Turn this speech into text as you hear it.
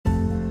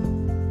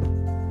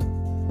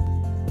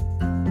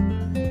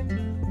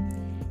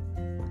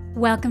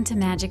Welcome to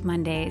Magic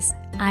Mondays.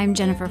 I'm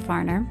Jennifer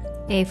Farner,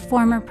 a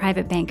former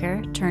private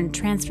banker turned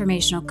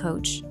transformational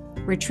coach,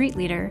 retreat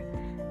leader,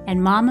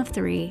 and mom of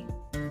three,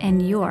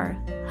 and your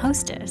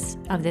hostess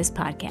of this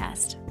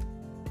podcast.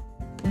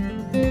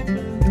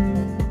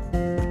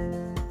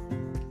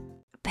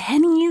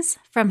 Pennies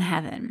from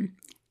Heaven.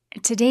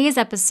 Today's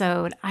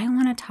episode, I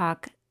want to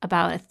talk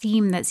about a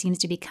theme that seems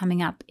to be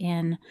coming up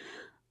in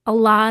a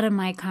lot of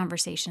my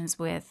conversations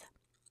with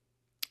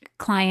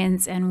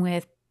clients and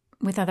with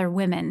other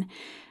women.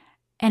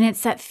 And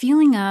it's that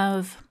feeling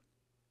of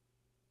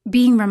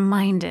being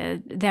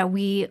reminded that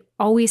we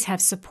always have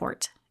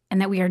support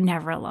and that we are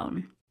never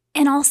alone.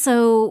 And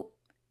also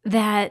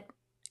that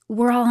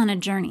we're all on a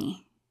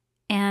journey,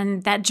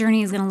 and that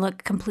journey is going to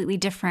look completely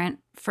different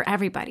for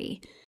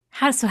everybody.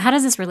 How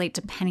does this relate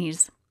to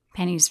pennies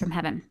from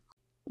heaven?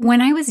 When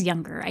I was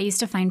younger, I used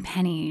to find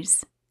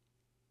pennies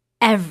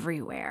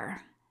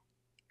everywhere.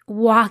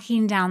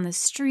 Walking down the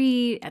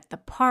street, at the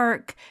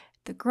park,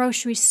 the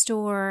grocery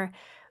store,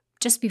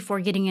 just before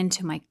getting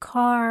into my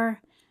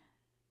car.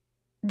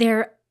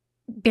 They're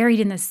buried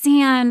in the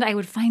sand. I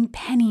would find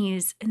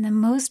pennies in the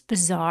most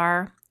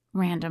bizarre,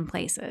 random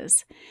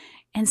places.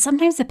 And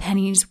sometimes the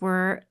pennies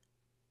were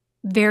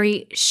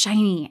very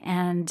shiny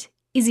and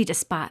easy to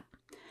spot.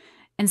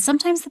 And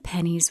sometimes the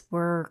pennies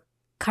were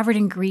covered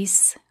in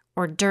grease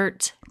or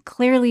dirt,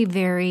 clearly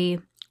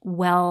very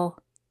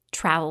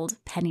well-traveled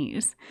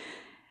pennies.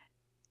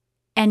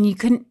 And you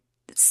couldn't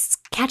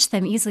catch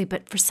them easily,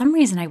 but for some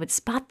reason I would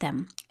spot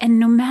them. And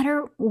no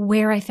matter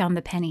where I found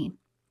the penny,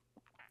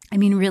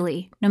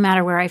 no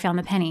matter where I found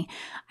the penny,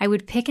 I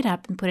would pick it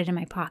up and put it in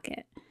my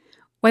pocket.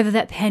 Whether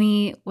that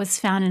penny was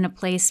found in a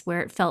place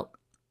where it felt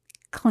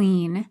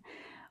clean,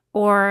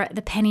 or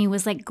the penny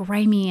was like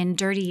grimy and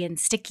dirty and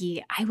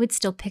sticky, I would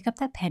still pick up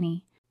that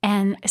penny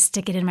and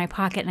stick it in my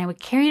pocket, and I would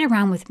carry it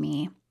around with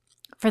me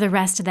for the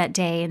rest of that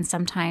day, and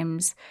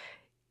sometimes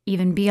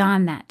even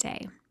beyond that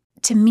day.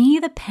 To me,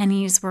 the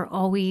pennies were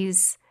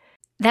always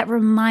that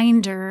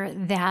reminder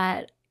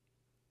that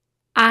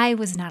I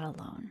was not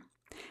alone,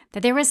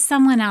 that there was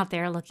someone out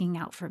there looking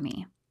out for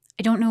me.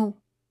 I don't know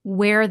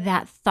where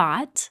that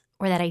thought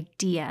or that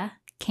idea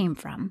came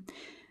from,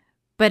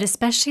 but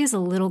especially as a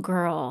little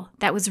girl,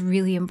 that was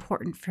really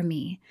important for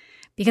me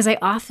because I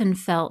often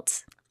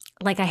felt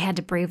like I had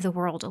to brave the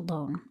world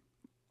alone.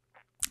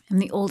 I'm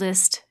the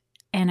oldest,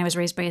 and I was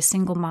raised by a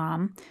single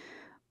mom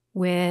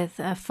with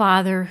a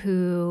father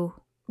who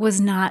was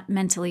not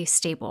mentally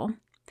stable,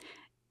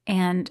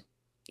 and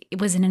it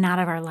was in and out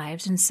of our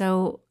lives. And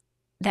so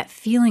that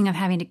feeling of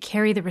having to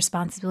carry the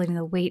responsibility and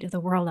the weight of the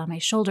world on my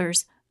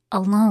shoulders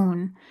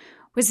alone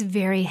was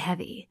very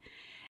heavy.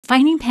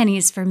 Finding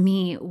pennies for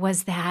me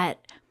was that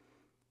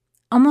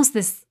almost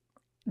this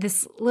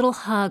little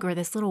hug or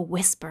this little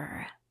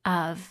whisper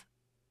of,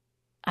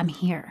 I'm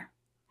here.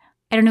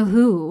 I don't know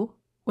who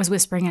was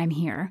whispering I'm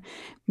here.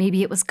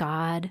 Maybe it was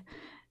God.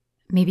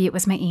 Maybe it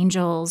was my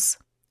angels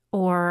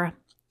or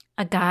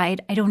a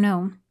guide. I don't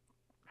know.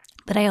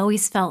 But I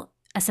always felt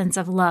a sense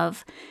of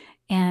love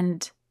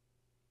and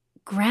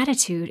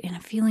gratitude and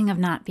a feeling of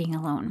not being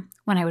alone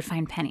when I would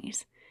find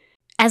pennies.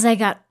 As I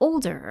got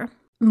older,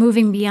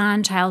 moving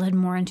beyond childhood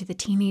more into the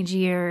teenage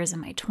years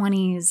and my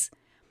 20s,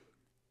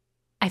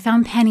 I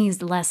found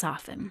pennies less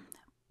often.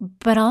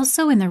 But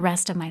also in the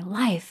rest of my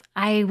life,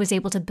 I was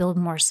able to build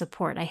more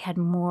support. I had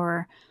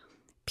more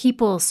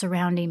people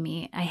surrounding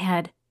me. I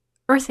had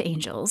earth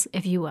angels,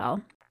 if you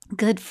will,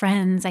 good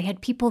friends. I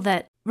had people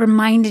that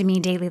reminded me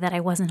daily that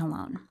I wasn't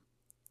alone.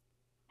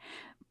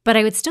 But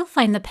I would still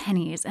find the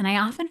pennies, and I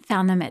often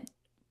found them at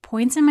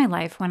points in my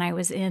life when I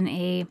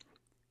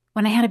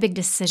had a big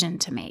decision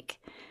to make.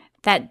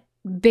 That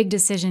big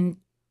decision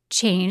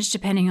changed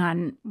depending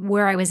on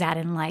where I was at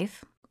in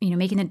life.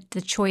 Making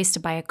the choice to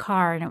buy a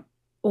car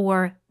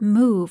or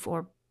move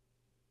or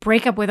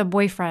break up with a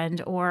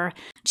boyfriend or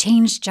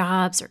change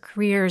jobs or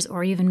careers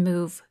or even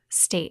move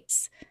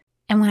states.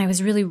 And when I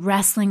was really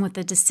wrestling with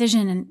the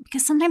decision, and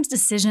because sometimes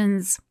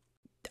decisions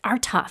are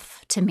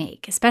tough to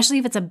make, especially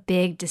if it's a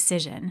big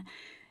decision.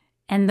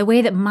 And the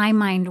way that my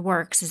mind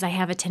works is I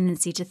have a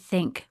tendency to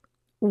think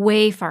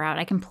way far out.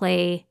 I can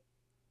play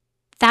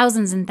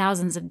thousands and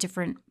thousands of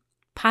different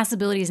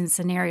possibilities and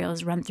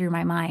scenarios run through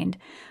my mind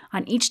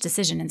on each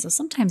decision. And so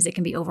sometimes it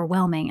can be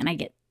overwhelming and I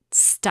get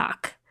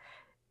stuck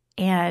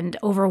and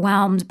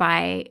overwhelmed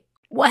by,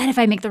 what if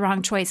I make the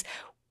wrong choice?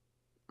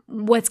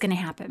 What's going to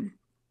happen?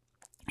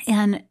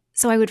 And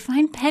so I would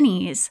find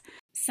pennies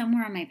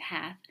somewhere on my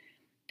path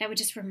that would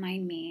just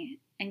remind me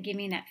and give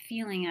me that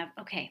feeling of,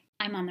 okay,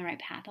 I'm on the right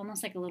path,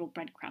 almost like a little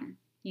breadcrumb,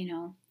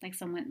 like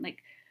someone, like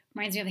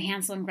reminds me of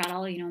Hansel and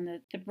Gretel,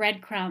 and the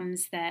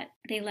breadcrumbs that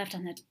they left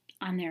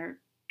on their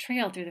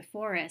trail through the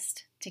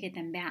forest to get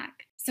them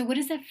back. So what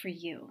is that for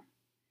you?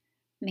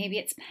 Maybe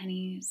it's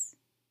pennies.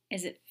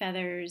 Is it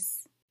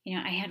feathers?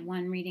 I had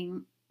one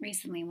reading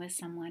recently with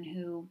someone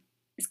who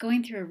is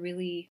going through a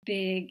really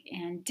big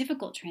and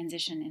difficult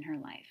transition in her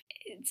life.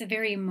 It's a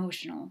very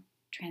emotional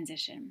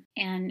transition,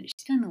 and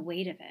she's feeling the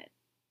weight of it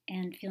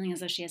and feeling as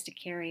though she has to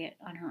carry it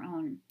on her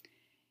own.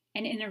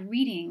 And in a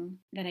reading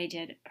that I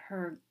did,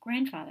 her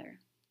grandfather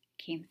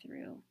came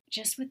through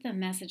just with the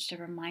message to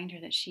remind her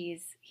that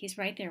he's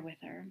right there with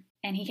her.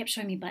 And he kept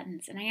showing me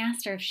buttons. And I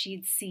asked her if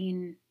she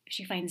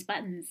finds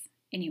buttons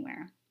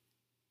anywhere.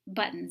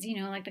 Buttons,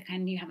 like the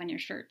kind you have on your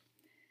shirt.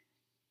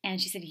 And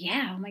she said,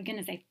 yeah, oh my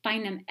goodness, I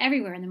find them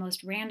everywhere in the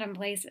most random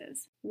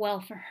places. Well,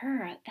 for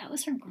her, that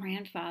was her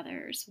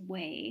grandfather's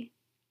way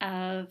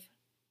of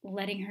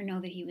letting her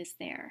know that he was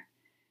there,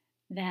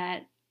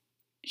 that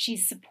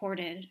she's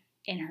supported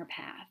in her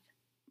path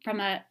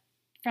from a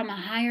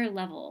higher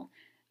level,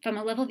 from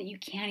a level that you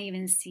can't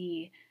even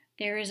see.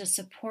 There is a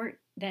support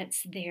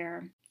that's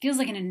there. Feels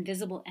like an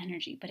invisible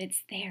energy, but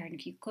it's there. And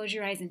if you close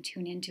your eyes and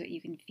tune into it,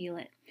 you can feel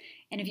it.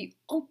 And if you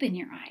open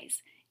your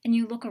eyes and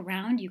you look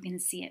around, you can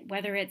see it,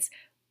 whether it's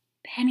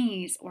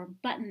pennies or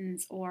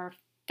buttons or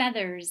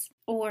feathers,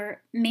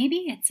 or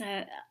maybe it's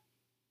an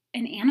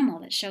animal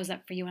that shows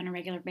up for you on a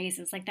regular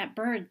basis, like that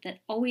bird that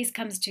always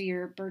comes to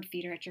your bird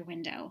feeder at your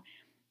window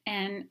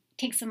and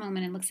takes a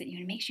moment and looks at you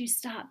and makes you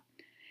stop.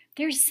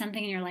 There's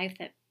something in your life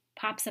that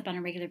pops up on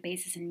a regular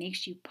basis and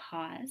makes you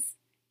pause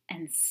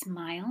and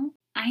smile.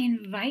 I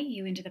invite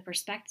you into the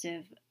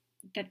perspective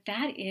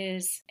that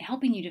is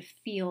helping you to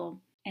feel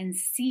and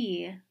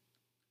see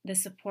the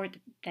support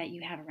that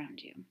you have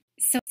around you.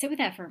 So sit with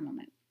that for a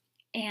moment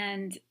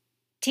and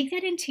take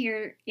that into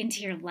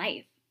your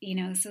life,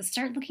 so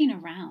start looking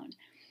around.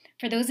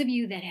 For those of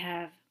you that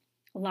have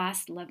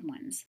lost loved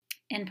ones,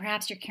 and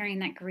perhaps you're carrying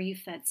that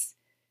grief that's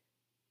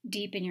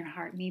deep in your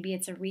heart, maybe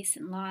it's a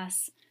recent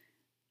loss,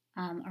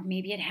 or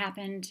maybe it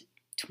happened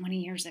 20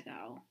 years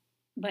ago,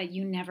 but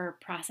you never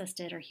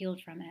processed it or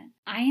healed from it.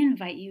 I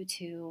invite you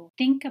to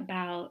think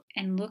about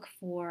and look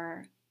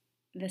for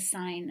the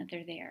sign that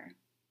they're there.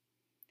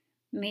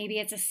 Maybe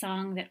it's a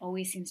song that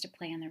always seems to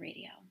play on the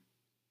radio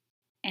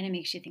and it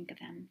makes you think of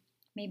them.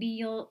 Maybe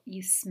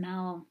you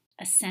smell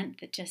a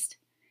scent that just,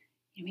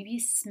 maybe you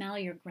smell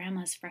your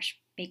grandma's fresh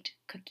baked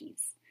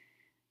cookies,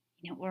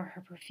 or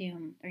her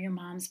perfume, or your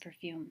mom's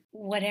perfume,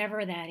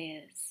 whatever that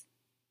is.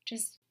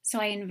 So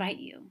I invite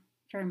you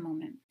for a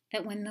moment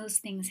that when those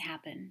things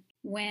happen,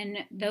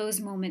 when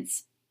those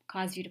moments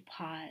cause you to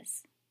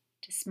pause,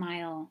 to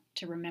smile,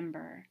 to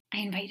remember, I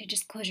invite you to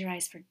just close your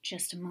eyes for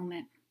just a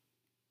moment.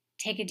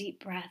 Take a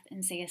deep breath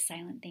and say a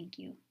silent thank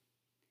you.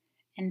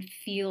 And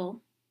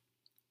feel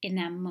in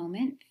that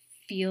moment,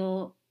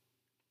 feel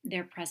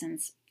their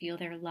presence, feel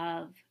their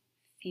love,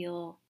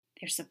 feel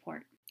their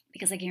support.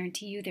 Because I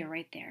guarantee you they're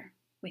right there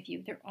with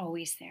you. They're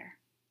always there.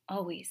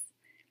 Always.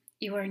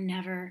 You are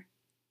never,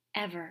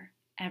 ever,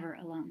 ever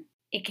alone.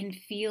 It can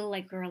feel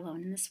like we're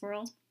alone in this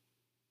world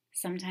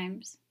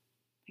sometimes.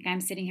 Like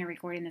I'm sitting here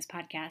recording this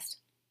podcast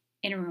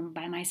in a room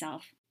by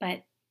myself,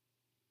 but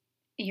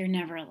you're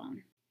never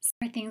alone.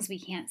 There are things we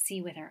can't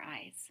see with our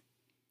eyes.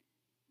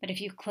 But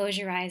if you close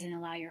your eyes and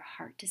allow your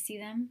heart to see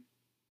them,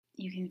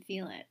 you can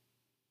feel it.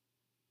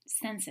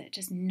 Sense it.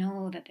 Just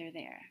know that they're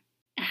there.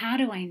 How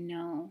do I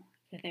know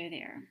that they're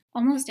there?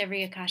 Almost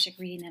every Akashic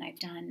reading that I've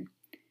done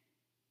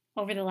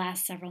over the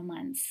last several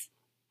months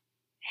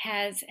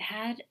has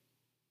had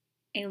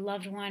a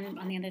loved one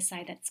on the other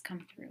side that's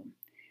come through.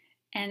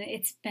 And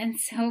it's been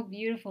so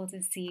beautiful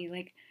to see.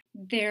 Like,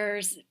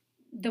 there's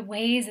the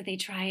ways that they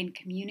try and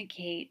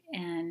communicate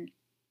and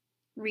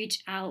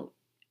reach out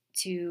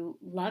to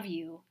love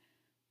you,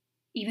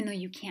 even though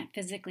you can't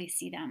physically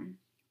see them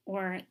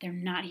or they're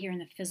not here in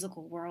the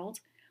physical world.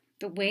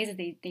 The ways that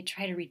they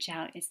try to reach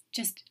out is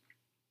just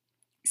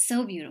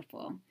so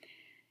beautiful.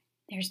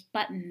 There's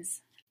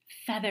buttons,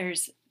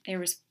 feathers. There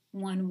was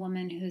one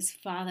woman whose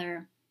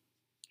father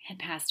had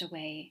passed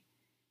away,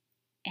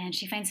 and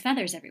she finds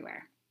feathers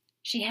everywhere.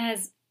 She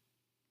has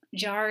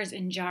jars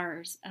and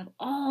jars of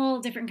all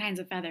different kinds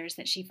of feathers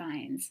that she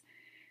finds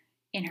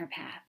in her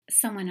path.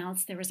 Someone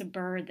else, there was a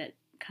bird that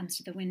comes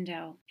to the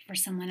window. For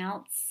someone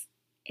else,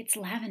 it's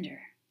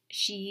lavender.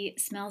 She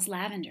smells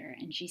lavender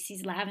and she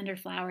sees lavender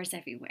flowers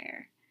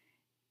everywhere.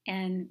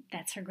 And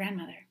that's her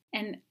grandmother.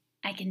 And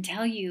I can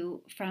tell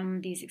you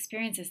from these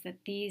experiences that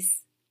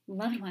these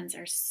loved ones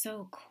are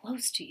so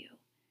close to you.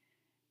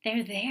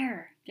 They're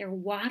there. They're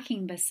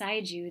walking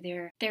beside you.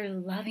 They're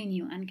loving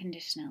you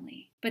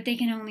unconditionally. But they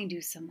can only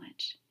do so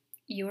much.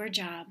 Your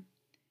job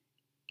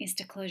is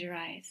to close your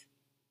eyes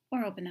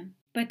or open them,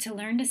 but to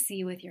learn to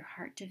see with your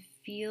heart, to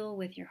feel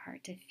with your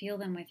heart, to feel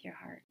them with your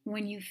heart.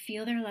 When you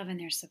feel their love and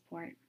their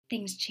support,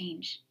 things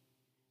change.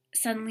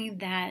 Suddenly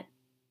that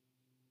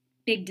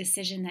big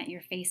decision that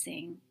you're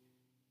facing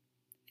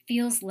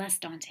feels less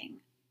daunting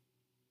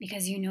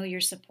because you know you're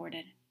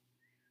supported.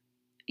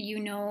 You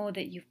know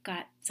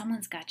that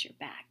someone's got your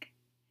back.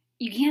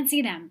 You can't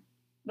see them,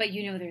 but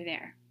you know they're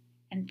there.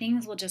 And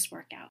things will just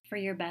work out for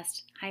your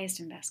best, highest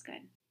and best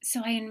good.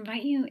 So I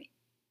invite you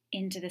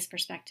into this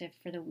perspective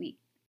for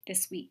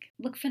this week.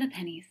 Look for the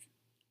pennies.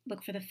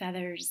 Look for the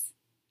feathers,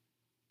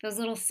 those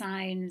little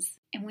signs.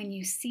 And when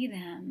you see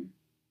them,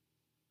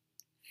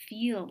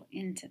 feel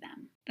into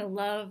them. The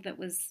love that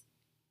was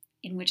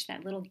in which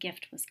that little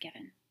gift was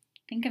given.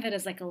 Think of it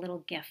as like a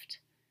little gift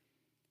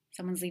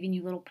Someone's leaving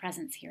you little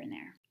presents here and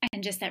there.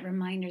 And just that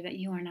reminder that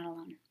you are not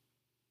alone.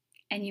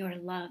 And you are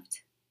loved.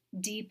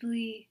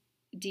 Deeply,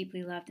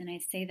 deeply loved. And I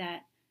say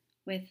that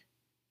with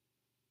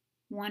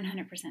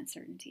 100%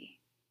 certainty.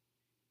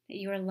 That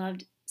you are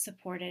loved,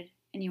 supported,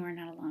 and you are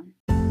not alone.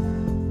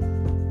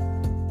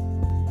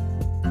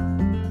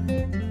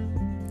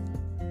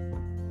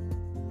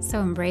 So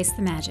embrace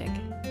the magic.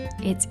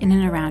 It's in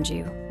and around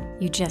you.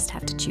 You just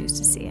have to choose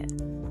to see it.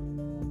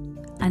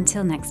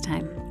 Until next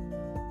time.